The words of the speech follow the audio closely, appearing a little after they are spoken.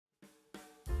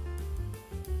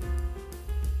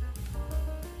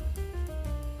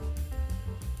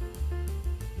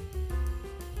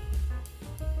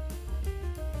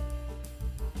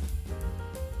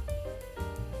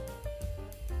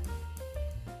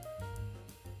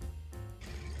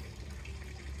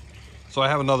So I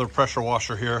have another pressure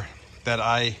washer here that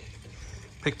I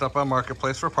picked up on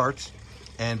Marketplace for parts.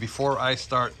 And before I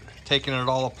start taking it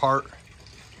all apart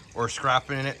or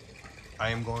scrapping it,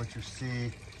 I am going to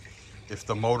see if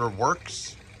the motor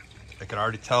works. I can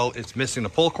already tell it's missing the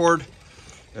pull cord.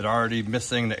 It's already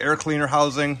missing the air cleaner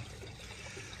housing.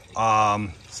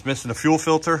 It's missing the fuel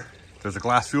filter. There's a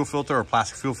glass fuel filter or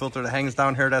plastic fuel filter that hangs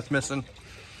down here that's missing.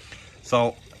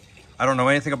 So I don't know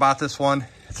anything about this one.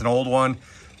 It's an old one,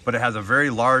 but it has a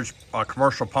very large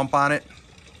commercial pump on it.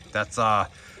 That's I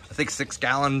think 6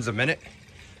 gallons a minute.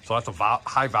 So that's a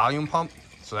high volume pump.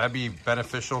 So that'd be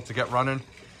beneficial to get running.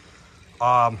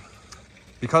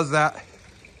 Because that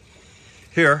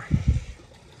here,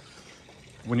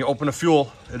 when you open the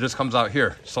fuel, it just comes out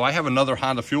here. So I have another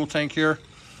Honda fuel tank here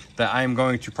that I am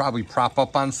going to probably prop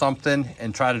up on something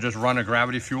and try to just run a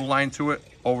gravity fuel line to it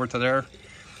over to there,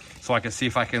 so I can see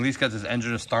if I can at least get this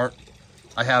engine to start.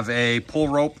 I have a pull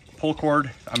cord.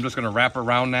 I'm just gonna wrap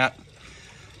around that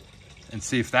and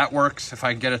see if that works, if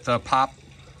I can get it to pop.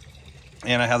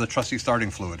 And I have the trusty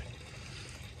starting fluid.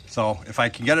 So if I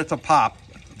can get it to pop,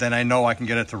 then I know I can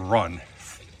get it to run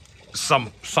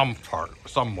some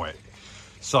way.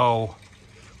 So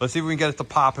let's see if we can get it to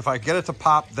pop. If I get it to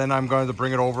pop, then I'm going to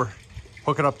bring it over,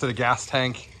 hook it up to the gas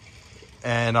tank,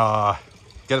 and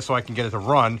get it so I can get it to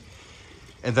run.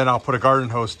 And then I'll put a garden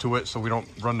hose to it so we don't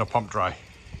run the pump dry.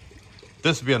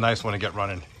 This would be a nice one to get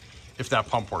running if that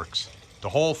pump works. The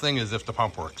whole thing is if the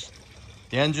pump works.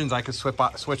 The engines, I could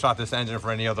switch out this engine for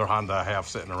any other Honda I have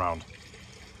sitting around.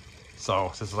 So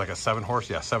this is like a 7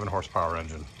 horsepower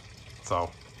engine. So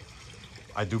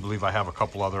I do believe I have a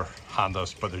couple other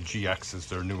Hondas, but they're GXs,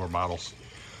 they're newer models.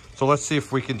 So let's see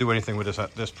if we can do anything with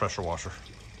this pressure washer.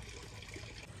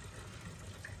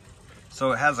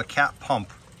 So it has a cat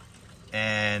pump,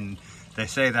 and they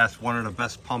say that's one of the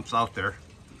best pumps out there.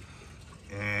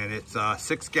 And it's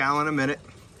 6 gallon a minute,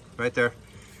 right there.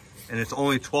 And it's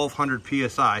only 1200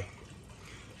 PSI.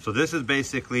 So this is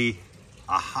basically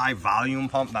a high volume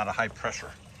pump, not a high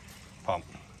pressure pump.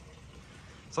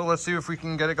 So let's see if we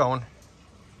can get it going.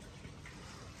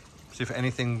 See if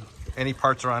any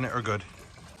parts are on it are good.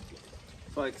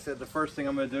 So like I said, the first thing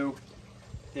I'm gonna do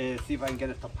is see if I can get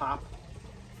it to pop.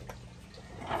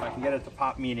 If I can get it to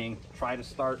pop, meaning try to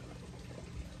start,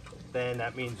 then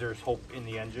that means there's hope in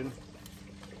the engine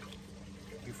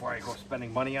before I go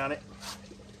spending money on it.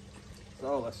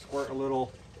 So let's squirt a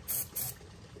little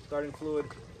starting fluid,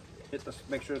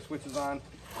 make sure the switch is on.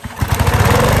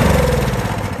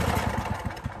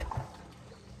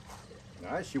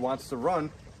 All right, she wants to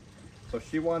run. So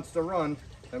she wants to run,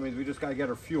 that means we just gotta get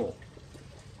her fuel.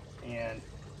 And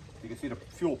you can see the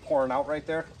fuel pouring out right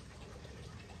there,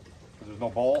 because there's no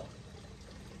bowl.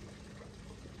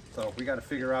 So we gotta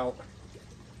figure out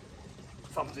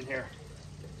something's in here.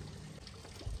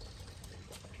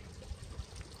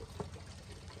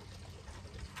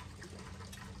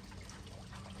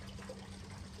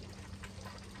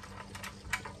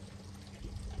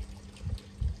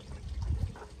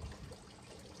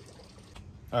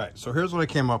 All right, so here's what I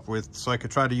came up with so I could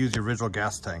try to use the original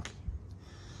gas tank.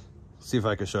 See if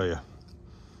I can show you.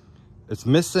 It's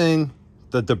missing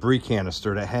the debris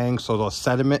canister that hangs, so the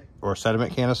sediment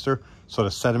canister, so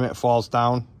the sediment falls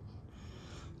down.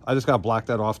 I just gotta block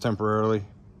that off temporarily.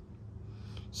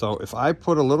 So if I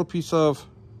put a little piece of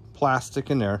plastic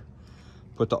in there,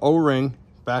 put the O-ring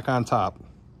back on top.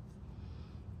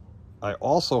 I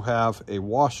also have a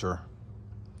washer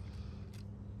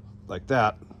like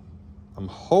that. I'm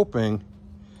hoping,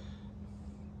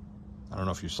 I don't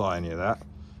know if you saw any of that,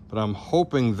 but I'm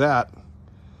hoping that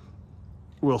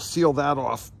will seal that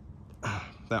off,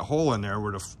 that hole in there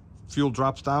where the fuel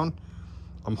drops down.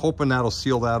 I'm hoping that'll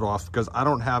seal that off, because I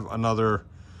don't have another,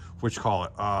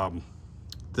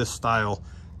 this style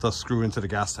to screw into the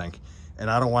gas tank. And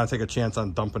I don't want to take a chance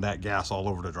on dumping that gas all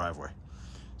over the driveway.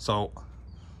 So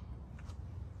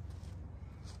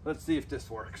let's see if this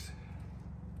works.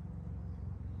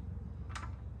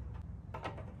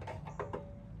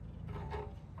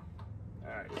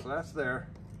 So that's there,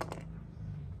 and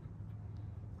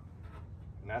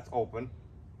that's open.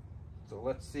 So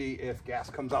let's see if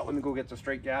gas comes out. Let me go get the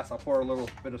straight gas. I'll pour a little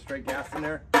bit of straight gas in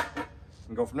there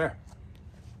and go from there.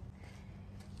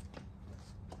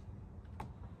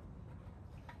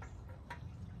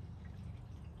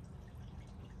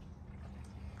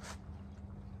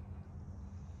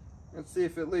 Let's see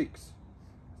if it leaks.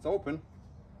 It's open.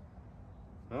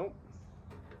 Nope.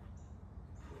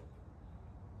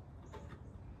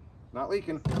 Not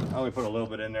leaking. I only put a little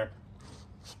bit in there.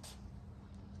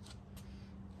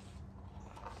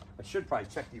 I should probably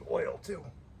check the oil too.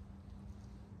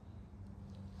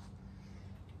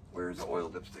 Where's the oil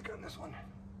dipstick on this one?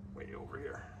 Way over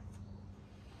here.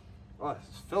 Oh, this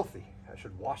is filthy. I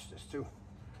should wash this too.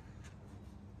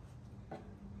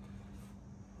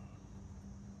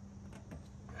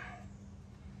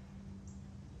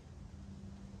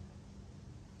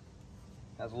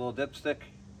 Has a little dipstick.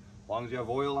 As long as you have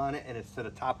oil on it and it's to the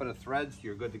top of the threads,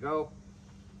 you're good to go.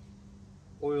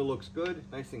 Oil looks good,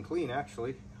 nice and clean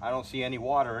actually. I don't see any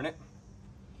water in it.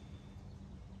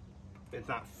 It's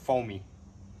not foamy.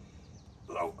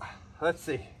 So, let's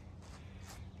see.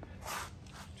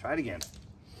 Try it again.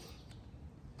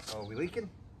 Oh, are we leaking?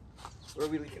 Where are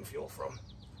we leaking fuel from?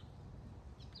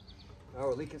 Oh,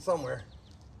 we're leaking somewhere.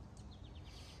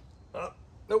 Oh,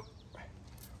 nope.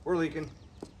 We're leaking.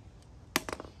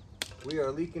 We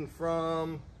are leaking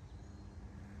from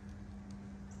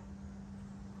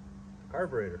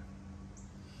carburetor.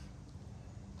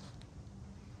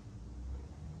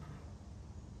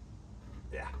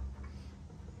 Yeah.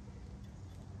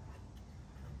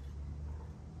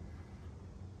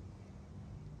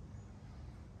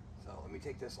 So let me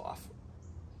take this off.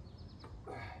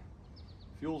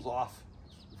 Fuel's off.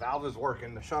 Valve is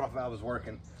working. The shutoff valve is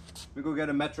working. We go get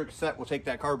a metric set. We'll take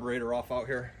that carburetor off out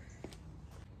here.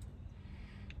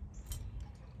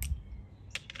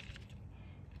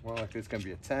 More like it's gonna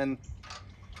be a 10.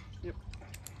 Yep.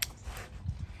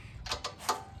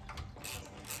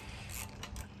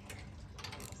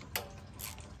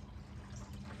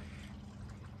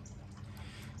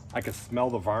 I can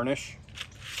smell the varnish.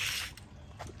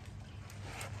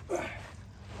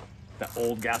 That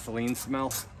old gasoline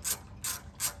smell.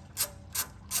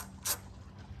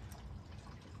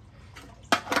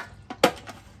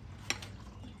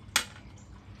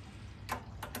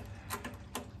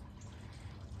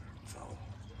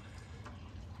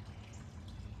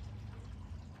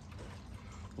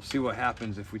 We'll see what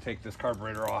happens if we take this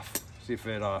carburetor off. See if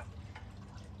it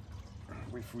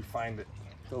if we find it,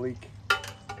 the leak.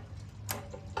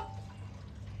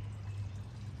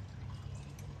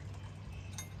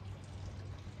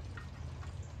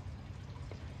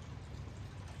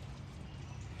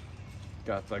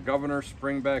 Got the governor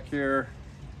spring back here.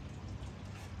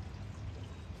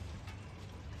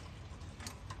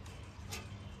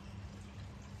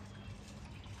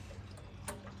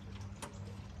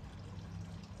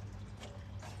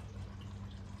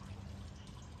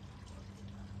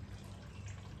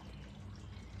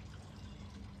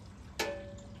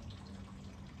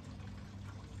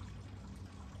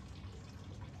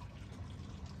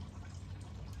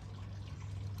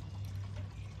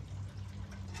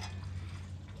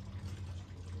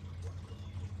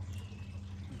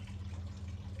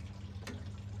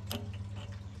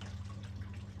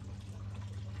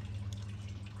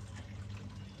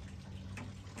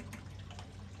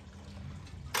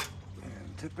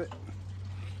 Tip it. So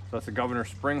that's the governor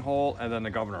spring hole and then the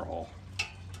governor hole.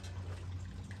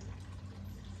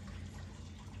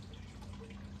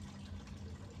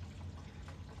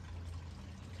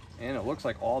 And it looks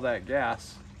like all that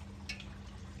gas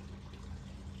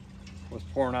was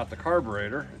pouring out the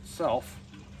carburetor itself.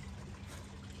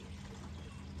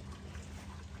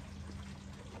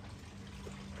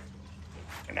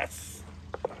 And that's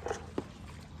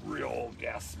real old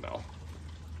gas smell.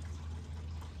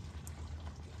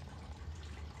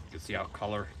 You can see how the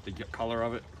color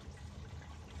of it.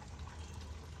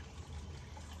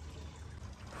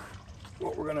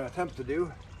 What we're going to attempt to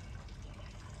do,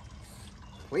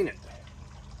 clean it.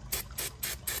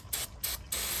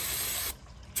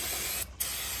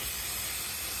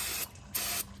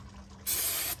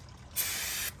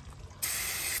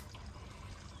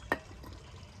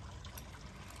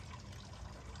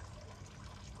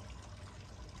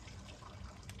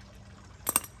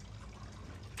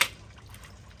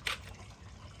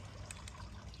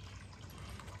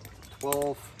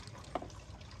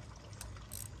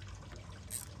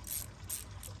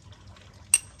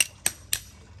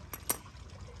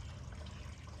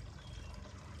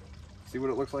 See what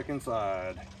it looks like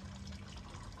inside.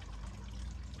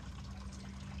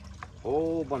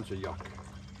 Whole bunch of yuck.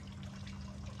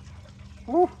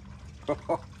 Woo.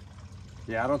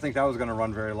 Yeah, I don't think that was gonna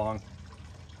run very long.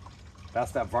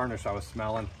 That's that varnish I was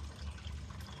smelling.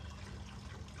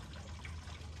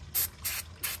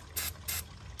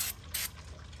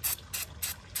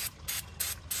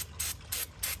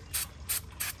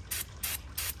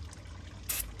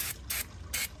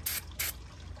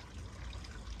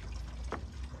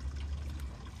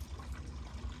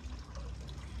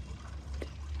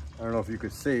 I don't know if you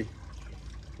could see.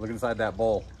 Look inside that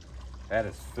bowl. That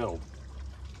is filled.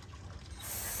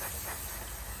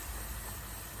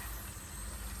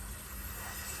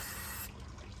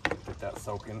 Get that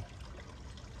soaking.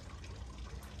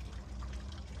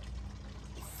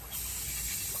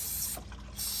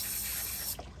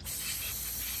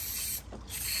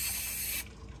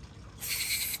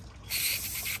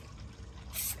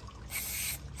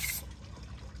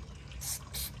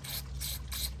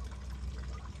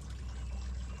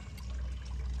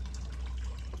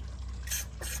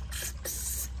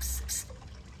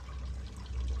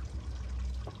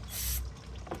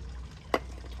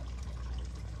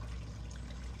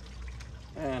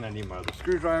 And I need my other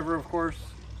screwdriver, of course.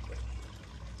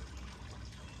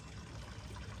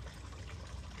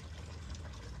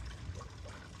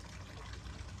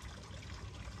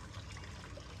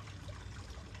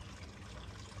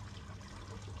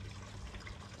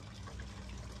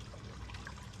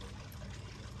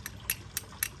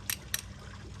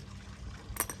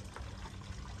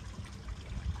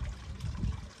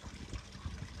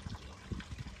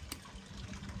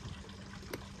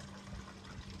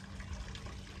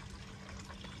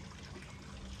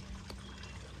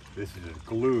 This is just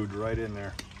glued right in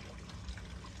there.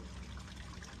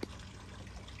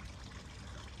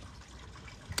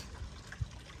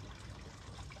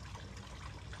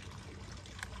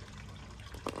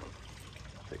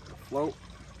 Take the float,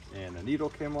 and the needle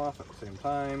came off at the same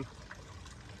time.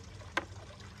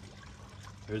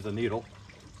 There's a needle.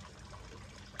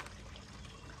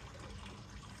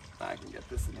 I can get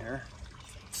this in here.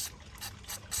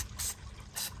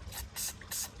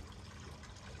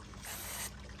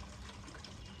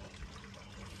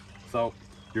 So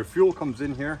your fuel comes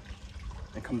in here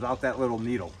and comes out that little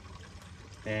needle.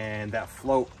 And that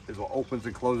float is what opens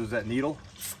and closes that needle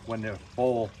when the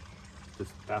bowl,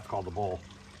 that's called the bowl,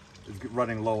 is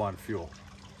running low on fuel.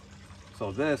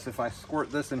 So this, if I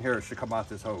squirt this in here, it should come out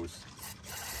this hose.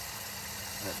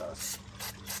 And it does.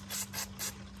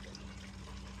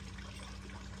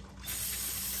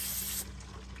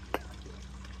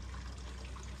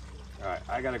 All right,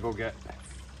 I gotta go get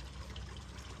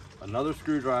another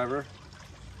screwdriver,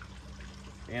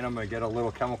 and I'm gonna get a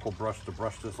little chemical brush to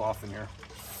brush this off in here.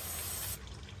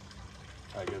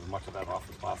 Try to get as much of that off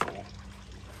as possible.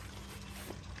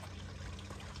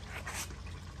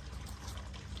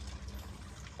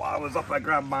 While I was up, I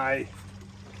grabbed my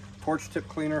torch tip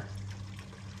cleaner.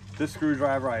 This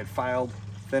screwdriver I had filed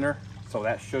thinner, so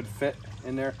that should fit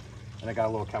in there, and I got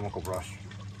a little chemical brush.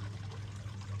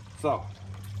 So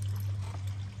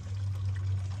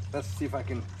let's see if I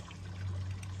can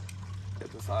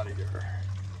get this out of here.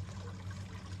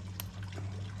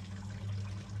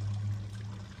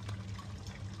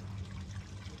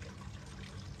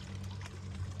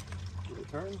 Give it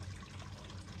a turn.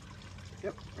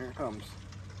 Yep, here it comes.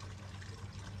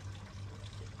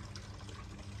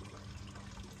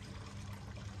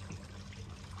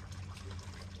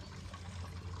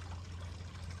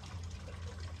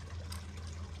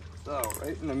 So,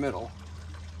 right in the middle.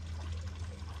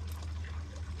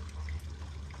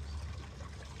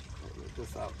 Get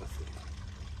this out, let's see.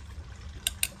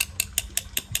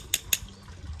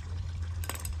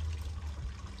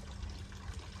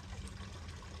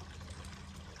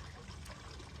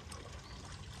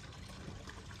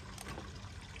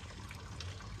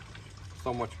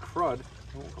 So much crud, it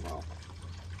won't come out.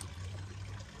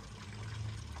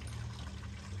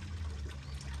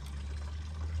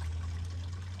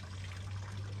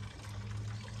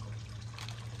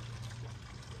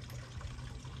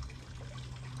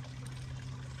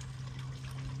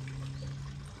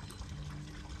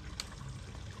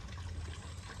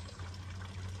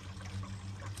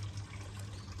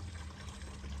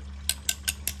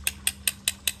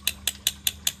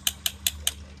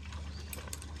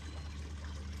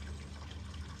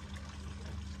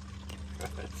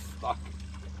 It's stuck.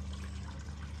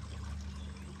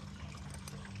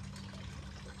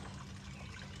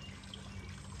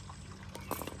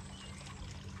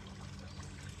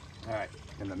 All right,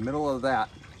 in the middle of that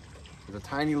is a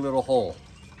tiny little hole.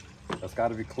 That's got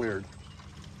to be cleared.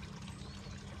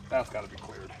 That's got to be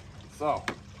cleared. So,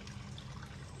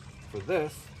 for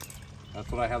this,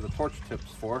 that's what I have the torch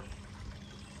tips for.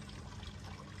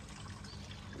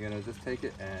 You're gonna just take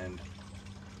it and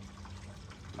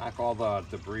knock all the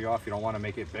debris off. You don't want to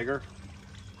make it bigger.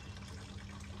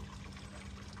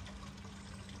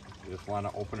 You just want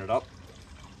to open it up.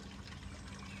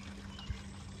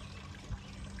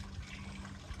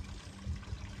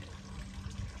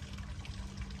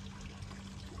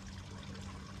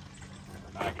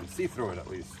 Now I can see through it at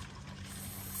least.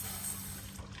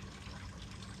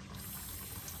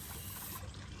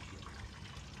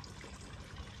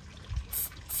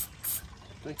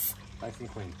 See? Nice and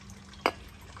clean.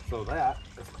 So that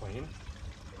is clean.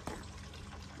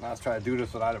 Now let's try to do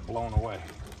this without it blowing away.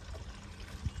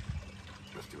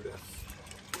 Let's do this.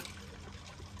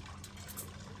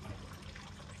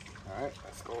 All right,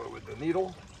 let's go with the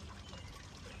needle.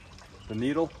 The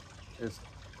needle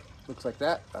looks like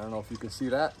that. I don't know if you can see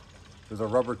that. There's a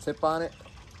rubber tip on it.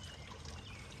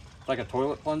 It's like a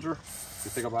toilet plunger, if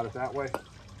you think about it that way.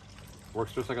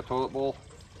 Works just like a toilet bowl.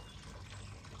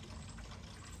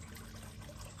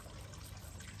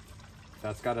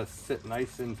 That's got to sit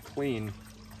nice and clean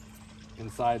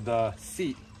inside the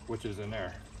seat which is in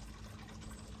there.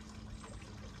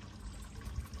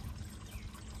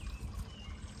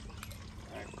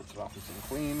 All right, rinse it off with some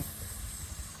clean.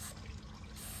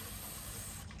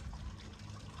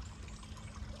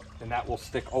 And that will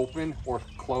stick open or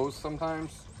close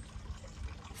sometimes.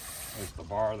 There's the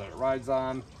bar that it rides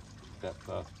on, that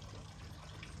the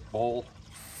bowl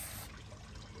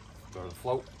or the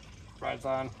float rides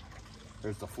on.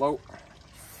 There's the float.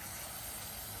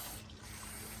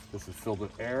 This is filled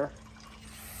with air.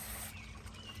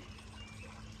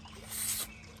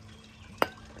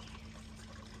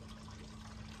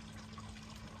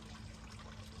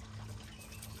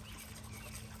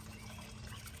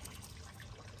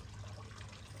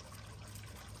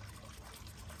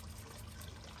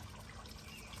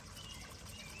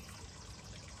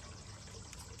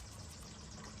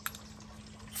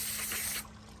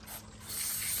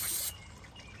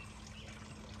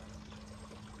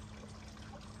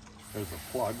 There's the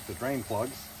plug, the drain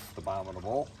plugs, the bottom of the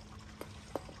bowl.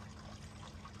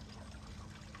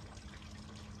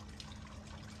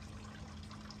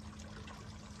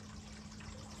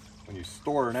 When you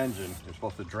store an engine, you're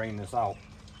supposed to drain this out,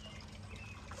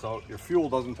 so your fuel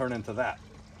doesn't turn into that.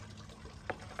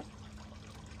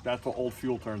 That's what old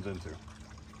fuel turns into.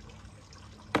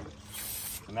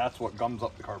 And that's what gums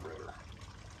up the carburetor.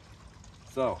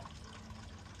 So,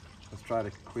 let's try to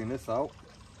clean this out.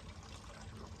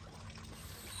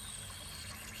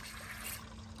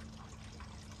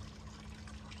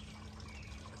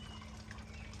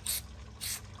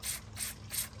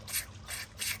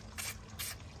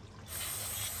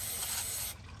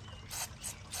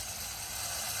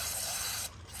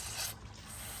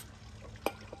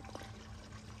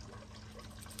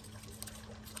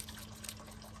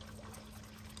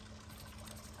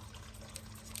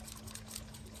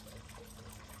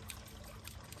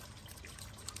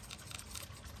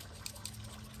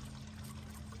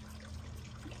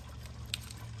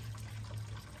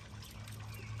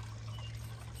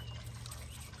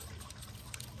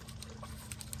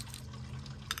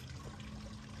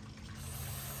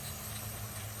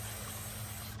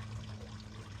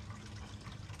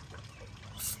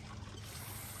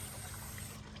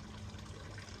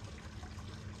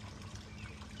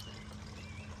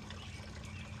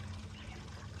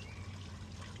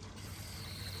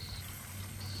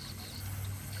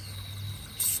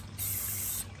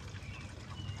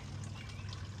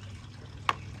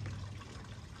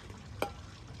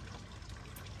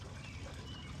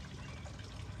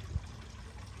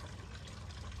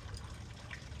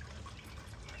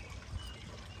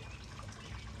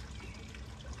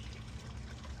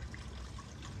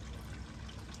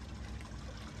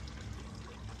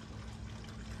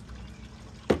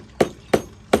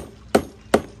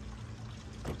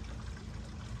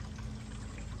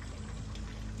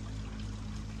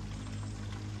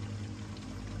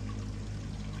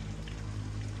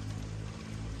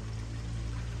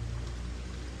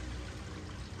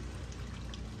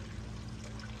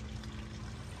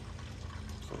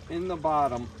 In the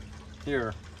bottom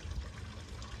here,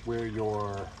 where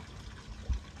your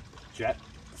jet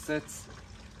sits,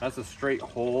 that's a straight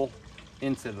hole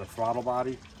into the throttle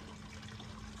body.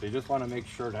 So you just want to make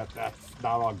sure that that's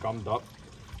not all gummed up.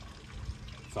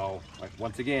 So, like,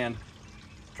 once again,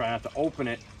 try not to open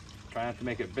it, try not to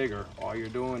make it bigger. All you're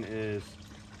doing is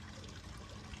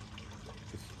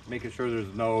just making sure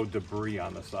there's no debris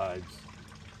on the sides.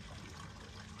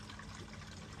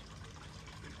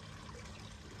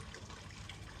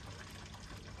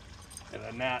 And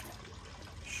then that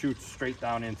shoots straight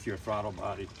down into your throttle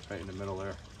body, right in the middle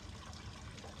there.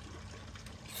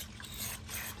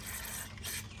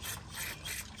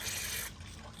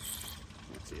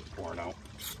 Let's see it pouring out.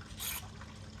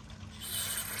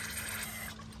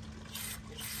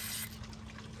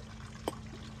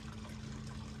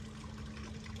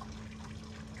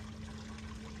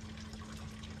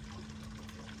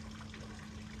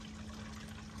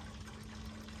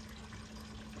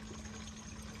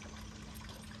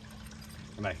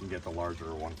 And I can get the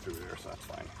larger one through there, so that's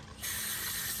fine.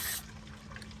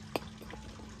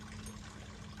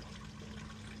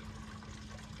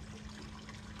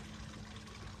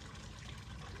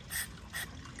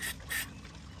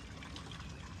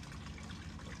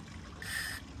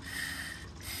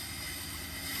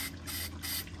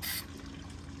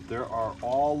 There are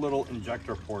all little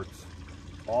injector ports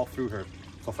all through here.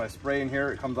 So if I spray in here,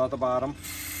 it comes out the bottom,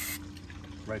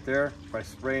 right there. If I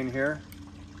spray in here,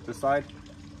 this side,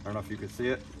 I don't know if you can see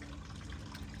it,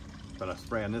 but I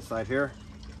spray on this side here,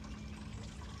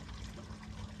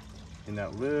 in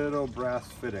that little brass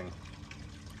fitting.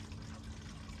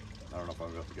 I don't know if I'll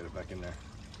be able to get it back in there.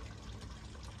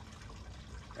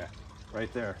 Yeah,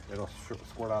 right there. It'll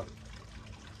squirt out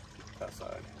that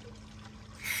side.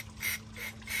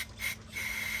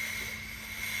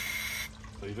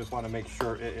 So you just want to make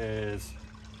sure it is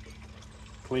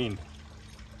clean.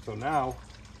 So now,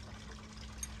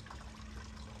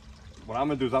 what I'm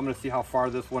gonna do is I'm gonna see how far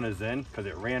this one is in, because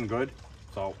it ran good.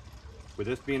 So with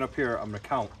this being up here, I'm gonna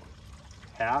count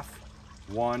half,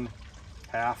 1,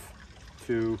 half,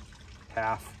 2,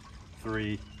 half,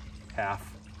 3,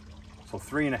 half. So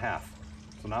 3.5.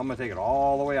 So now I'm gonna take it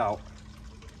all the way out.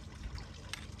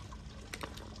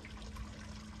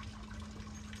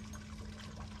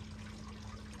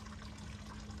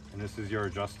 And this is your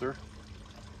adjuster,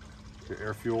 your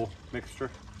air fuel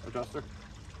mixture adjuster.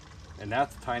 And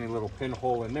that's a tiny little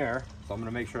pinhole in there. So I'm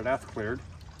gonna make sure that's cleared.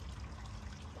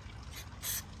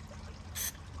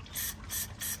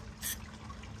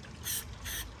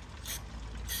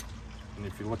 And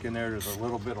if you look in there, there's a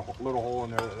little hole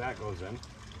in there that goes in.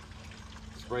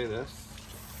 Spray this.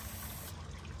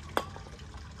 I'm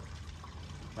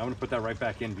gonna put that right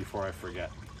back in before I forget.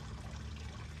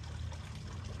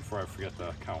 Before I forget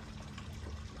the count.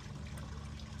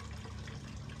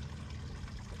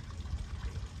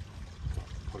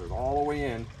 Put it all the way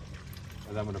in, and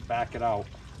then I'm gonna back it out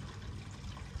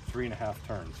 3.5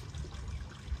 turns.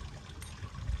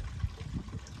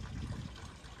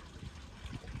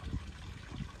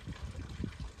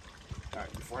 All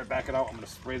right, before I back it out, I'm gonna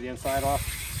spray the inside off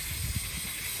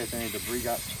in case any debris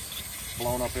got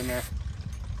blown up in there.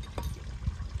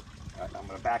 All right, I'm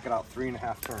gonna back it out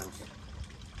 3.5 turns.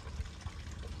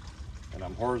 And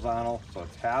I'm horizontal, so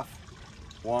it's half,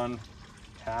 1,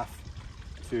 half,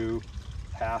 2,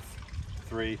 half,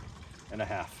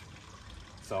 3.5.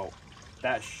 So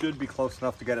that should be close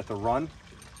enough to get it to run.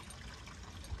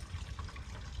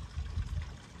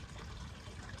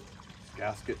 This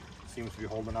gasket seems to be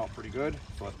holding out pretty good.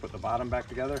 So let's put the bottom back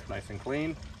together, nice and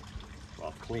clean.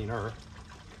 Well, cleaner.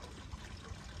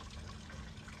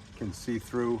 You can see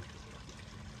through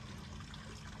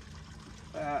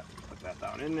that. Put that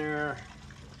down in there.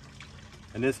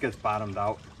 And this gets bottomed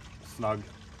out snug.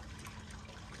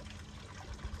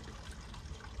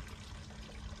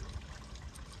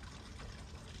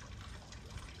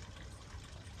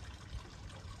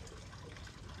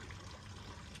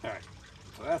 All right,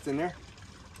 so that's in there.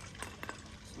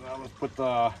 So now let's put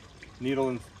the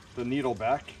needle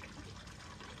back.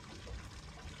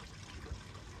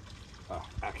 Oh,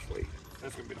 actually,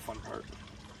 that's gonna be the fun part.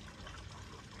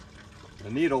 The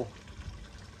needle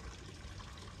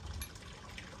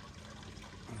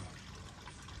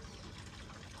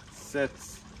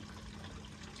sits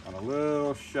on a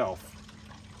little shelf,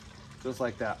 just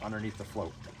like that, underneath the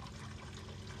float.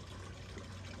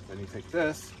 Then you take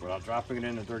this, without dropping it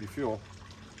into dirty fuel,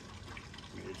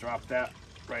 you drop that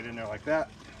right in there like that.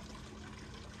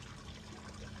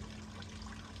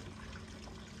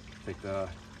 Take the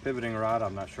pivoting rod,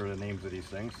 I'm not sure the names of these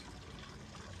things.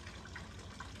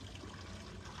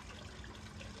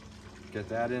 Get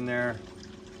that in there.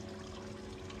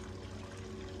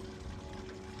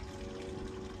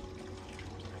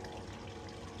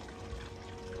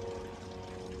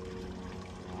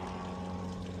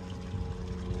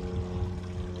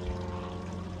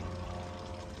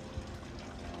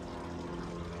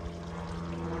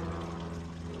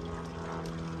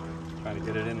 Trying to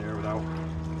get it in there without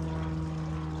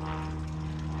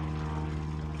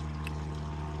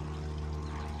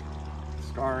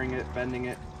scarring it, bending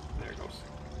it. There it goes.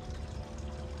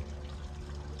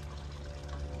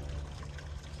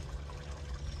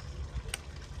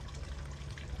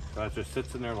 So it just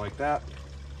sits in there like that.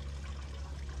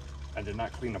 I did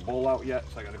not clean the bowl out yet,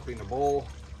 so I got to clean the bowl.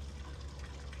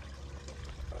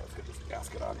 Let's get this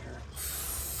gasket out of here.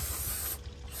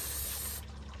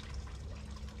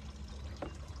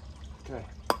 Okay,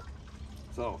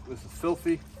 so this is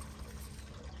filthy.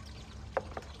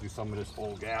 Do some of this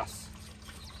old gas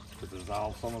to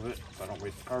dissolve some of it so I don't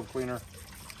waste the carb cleaner.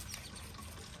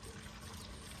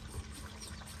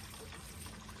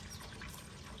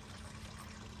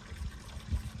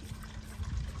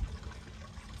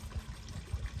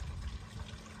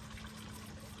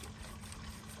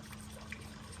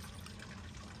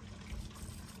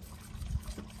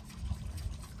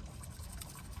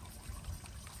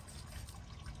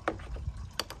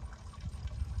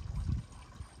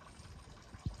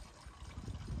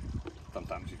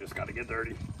 Sometimes you just got to get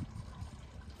dirty.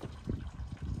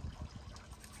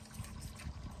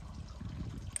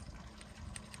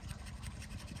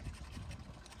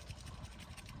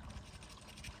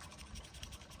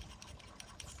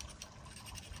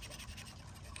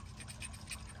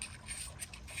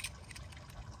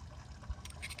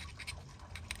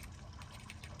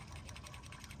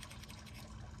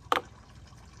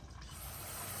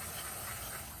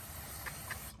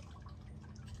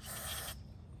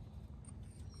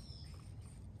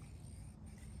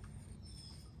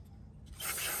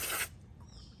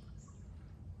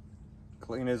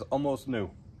 clean as almost new.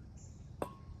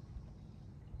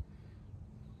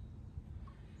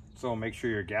 So make sure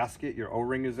your gasket, your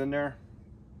O-ring is in there.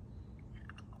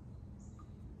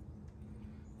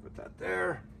 Put that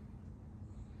there.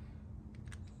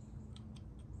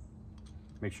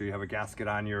 Make sure you have a gasket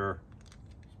on your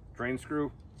drain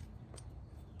screw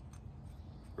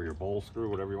or your bowl screw,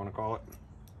 whatever you want to call it.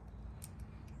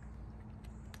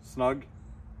 Snug,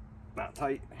 not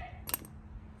tight.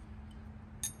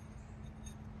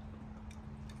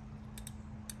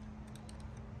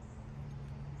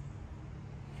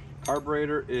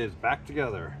 Carburetor is back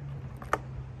together.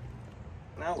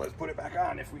 Now let's put it back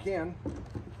on if we can.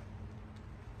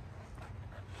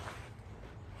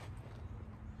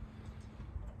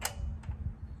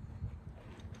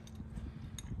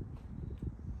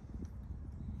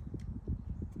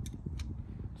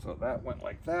 So that went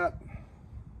like that.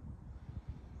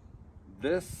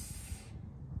 This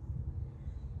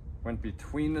went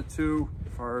between the two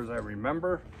as far as I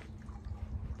remember.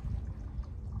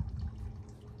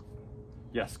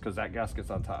 Yes, because that gasket's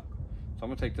on top. So I'm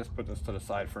gonna take this, put this to the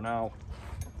side for now.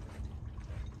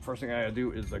 First thing I gotta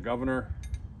do is the governor.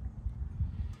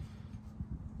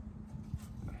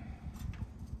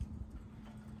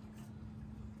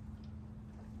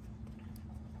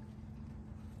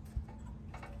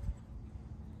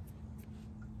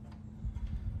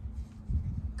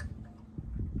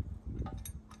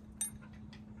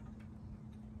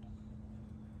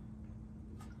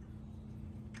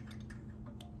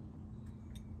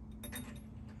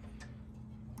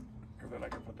 Then I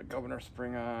can put the governor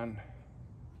spring on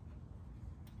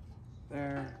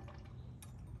there.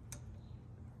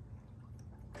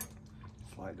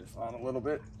 Slide this on a little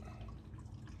bit.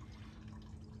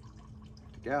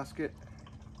 The gasket.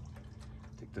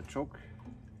 Take the choke.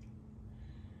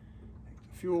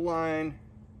 Take the fuel line.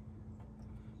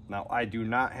 Now I do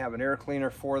not have an air cleaner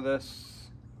for this.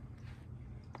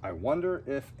 I wonder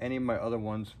if any of my other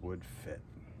ones would fit.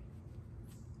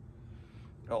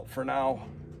 Well, for now,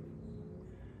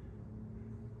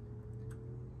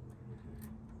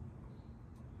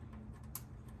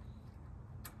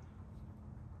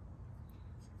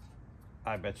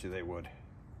 I bet you they would.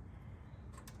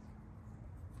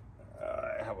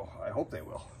 I hope they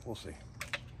will. We'll see.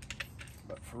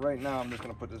 But for right now, I'm just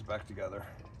going to put this back together.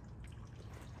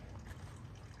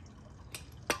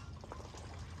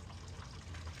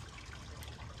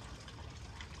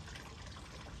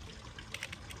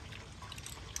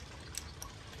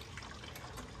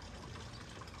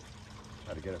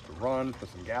 Got to get it to run.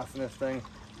 Put some gas in this thing.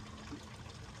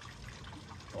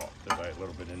 Oh, there's a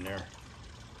little bit in there.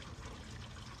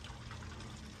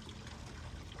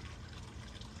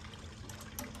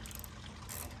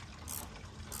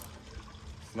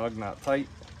 Snug, not tight.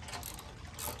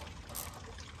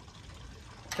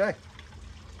 Okay.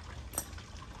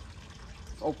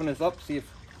 Let's open this up, see if,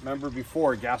 remember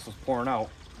before gas was pouring out.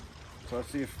 So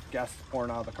let's see if gas is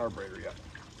pouring out of the carburetor yet.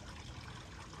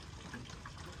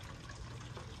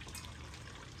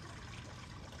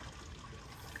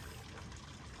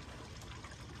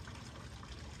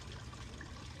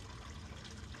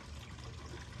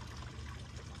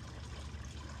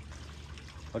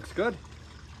 Looks good.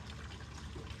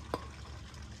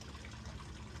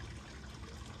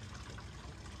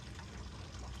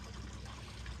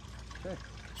 Okay.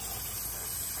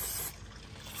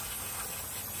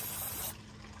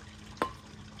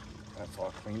 That's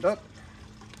all cleaned up.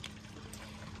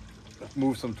 Let's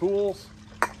move some tools.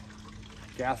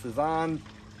 Gas is on.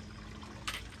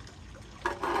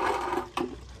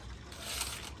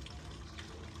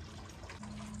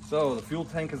 So the fuel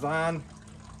tank is on.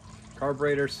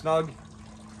 Carburetor snug.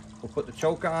 We'll put the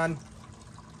choke on.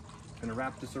 Gonna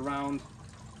wrap this around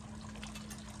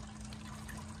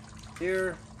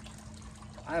here.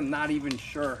 I'm not even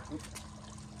sure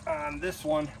on this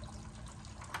one.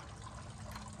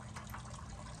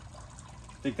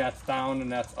 I think that's down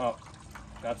and that's up.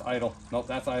 That's idle. Nope,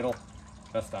 that's idle.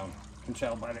 That's down. Can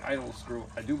tell by the idle screw.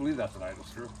 I do believe that's an idle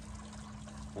screw.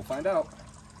 We'll find out.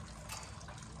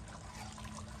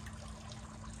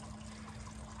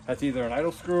 That's either an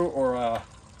idle screw or a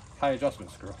high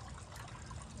adjustment screw.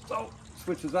 So,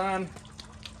 switch is on.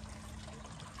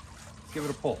 Let's give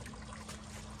it a pull.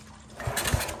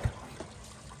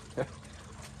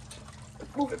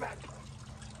 Let's move it back.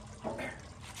 There.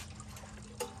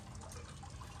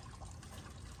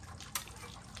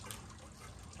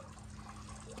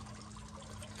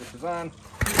 Switch is on.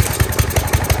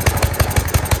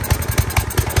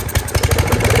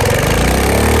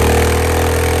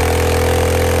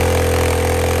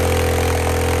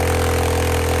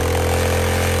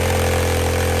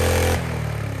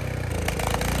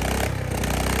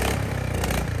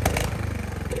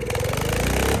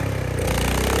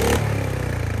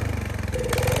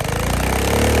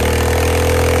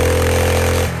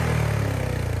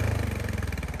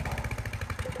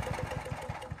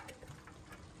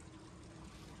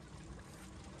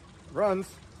 runs.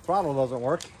 Throttle doesn't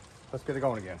work. Let's get it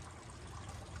going again.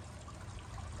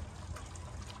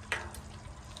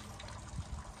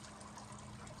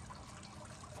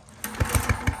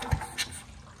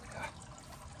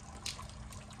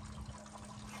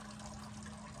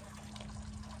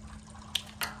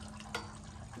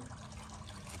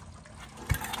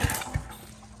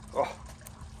 Oh.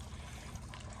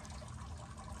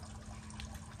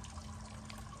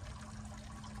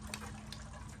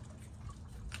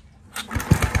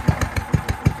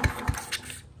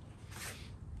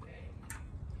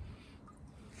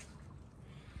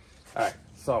 All right,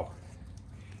 so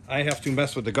I have to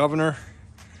mess with the governor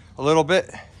a little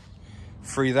bit,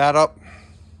 free that up,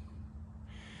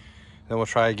 then we'll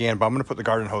try again, but I'm gonna put the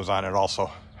garden hose on it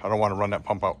also. I don't want to run that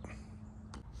pump out.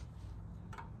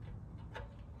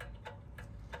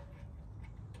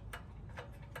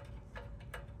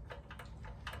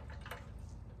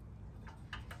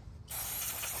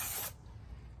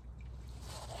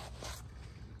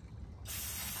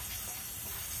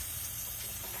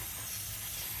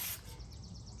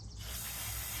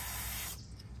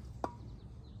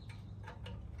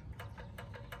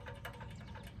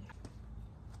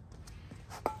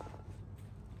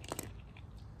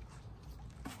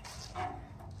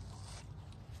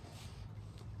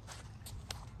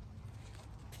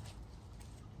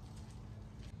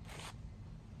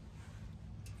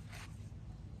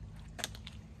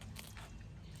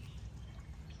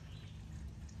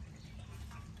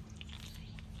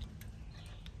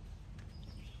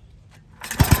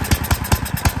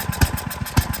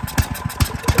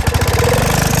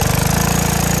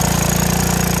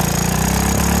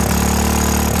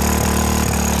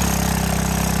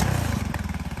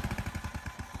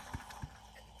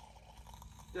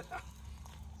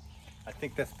 I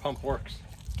think this pump works.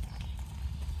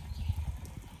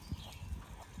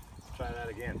 Let's try that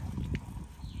again.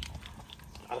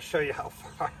 I'll show you how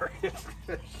far it's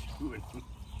shooting.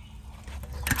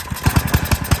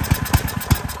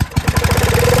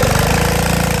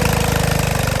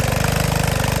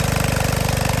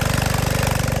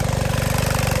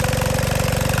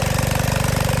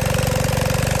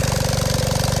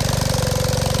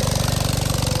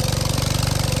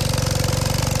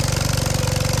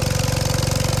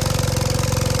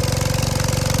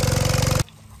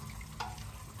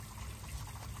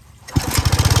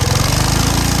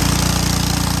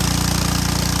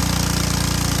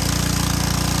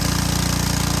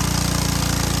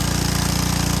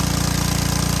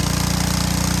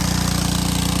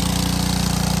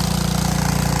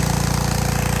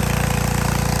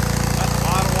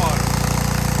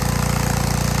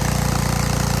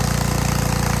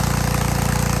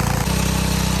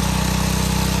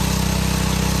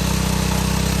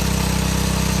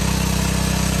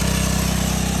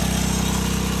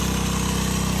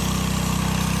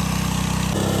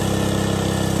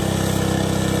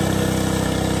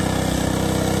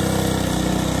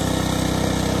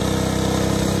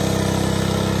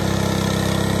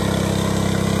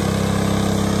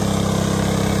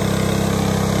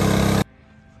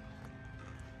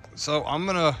 So I'm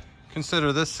gonna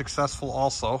consider this successful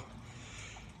also,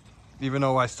 even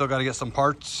though I still got to get some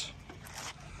parts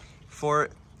for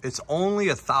it. It's only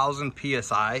 1,000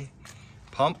 PSI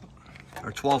pump,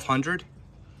 or 1,200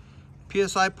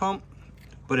 PSI pump,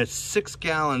 but it's 6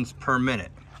 gallons per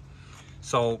minute.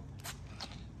 So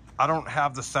I don't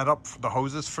have the setup for the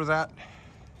hoses for that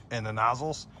and the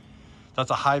nozzles.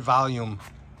 That's a high volume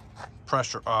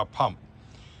pressure pump.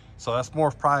 So that's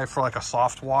more probably for like a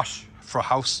soft wash, for a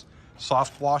house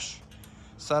soft wash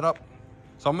setup.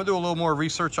 So I'm gonna do a little more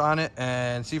research on it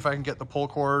and see if I can get the pull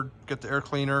cord, get the air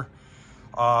cleaner.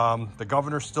 The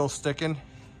governor's still sticking,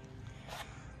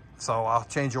 so I'll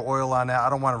change the oil on that.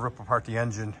 I don't want to rip apart the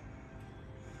engine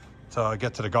to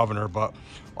get to the governor, but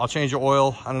I'll change the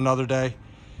oil on another day.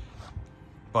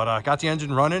 But I got the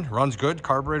engine running, runs good,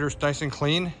 carburetor's nice and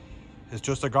clean. It's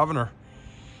just a governor,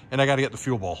 and I got to get the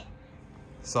fuel bowl.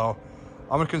 So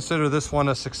I'm gonna consider this one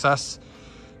a success,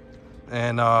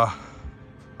 and I'm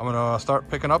gonna start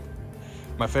picking up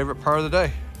my favorite part of the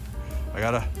day. I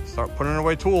gotta start putting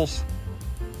away tools.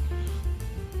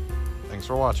 Thanks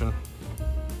for watching.